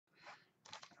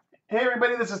Hey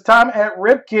everybody, this is Tom at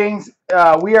Rip Kings.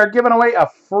 We are giving away a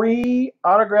free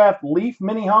autographed Leaf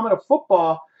mini helmet of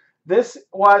football. This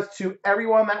was to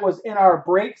everyone that was in our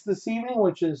breaks this evening,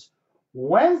 which is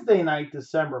Wednesday night,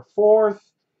 December 4th.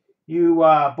 You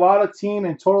bought a team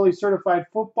in Totally Certified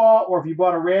Football, or if you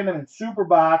bought a random in Super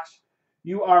Box,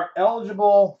 you are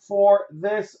eligible for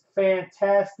this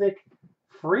fantastic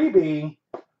freebie.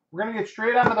 We're going to get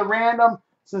straight onto the random.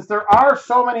 Since there are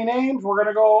so many names, we're going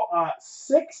to go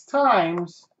six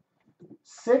times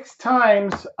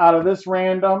out of this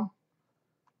random.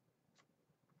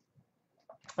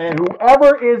 And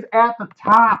whoever is at the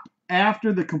top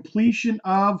after the completion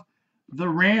of the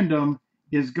random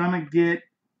is going to get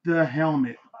the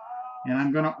helmet. And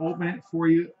I'm going to open it for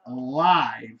you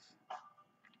live.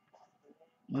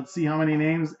 Let's see how many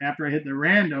names after I hit the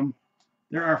random.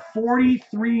 There are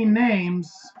 43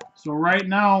 names. So right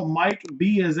now, Mike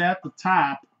B is at the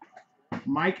top.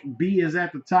 Mike B is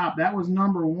at the top. That was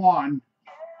number 1.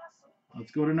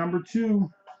 Let's go to number 2.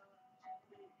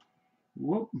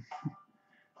 Whoop.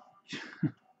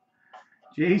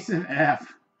 Jason F.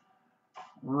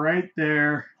 Right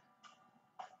there.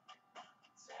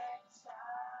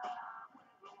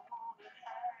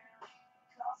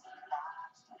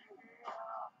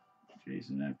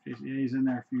 Jason F. Jason, yeah, he's in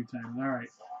there a few times. All right.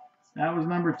 That was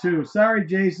number 2. Sorry,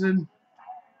 Jason.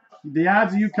 The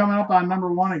odds of you coming up on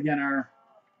number 1 again are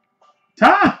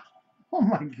Tom. Oh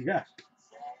my gosh.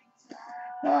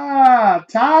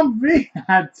 Tom V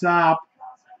at top.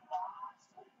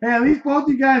 Hey, at least both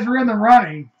you guys were in the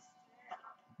running.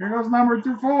 Here goes number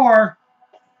 4.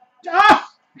 Ah!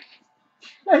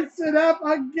 Jason F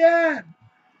again.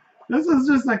 This is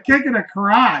just a kick in the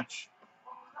crotch.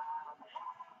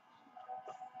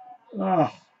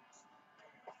 Oh.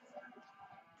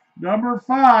 Number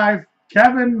 5,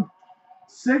 Kevin,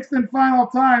 6th and final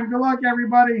time. Good luck,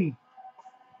 everybody.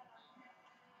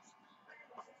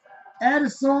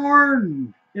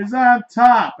 Addison is on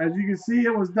top. As you can see,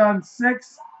 it was done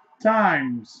 6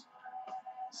 times.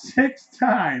 6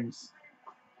 times.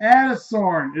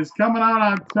 Addison is coming out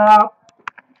on top.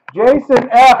 Jason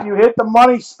F., you hit the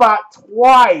money spot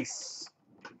twice.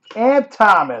 And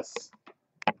Thomas.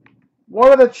 What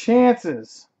are the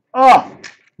chances? Oh.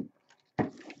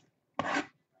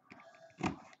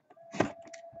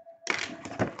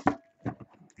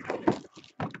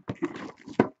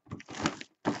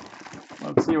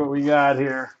 Let's see what we got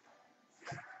here.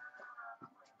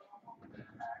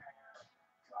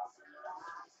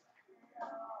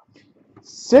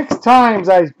 Six times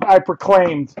I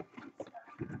proclaimed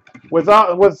with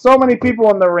so many people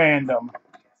in the random.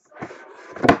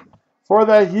 For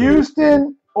the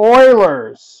Houston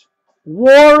Oilers,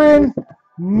 Warren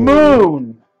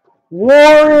Moon.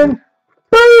 Warren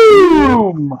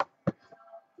Boom!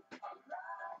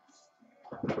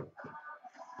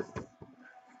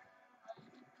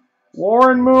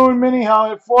 Warren Moon mini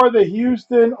helmet for the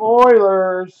Houston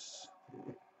Oilers.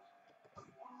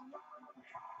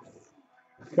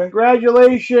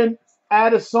 Congratulations,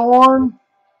 Addison.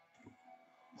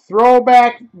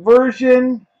 Throwback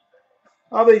version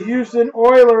of the Houston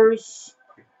Oilers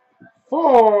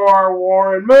for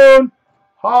Warren Moon.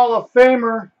 Hall of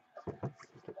Famer.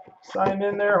 Signed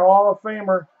in there, Hall of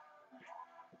Famer.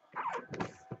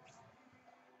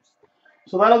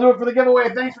 So that'll do it for the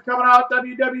giveaway. Thanks for coming out.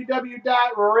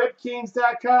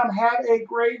 www.ripkings.com. Have a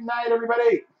great night,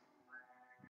 everybody.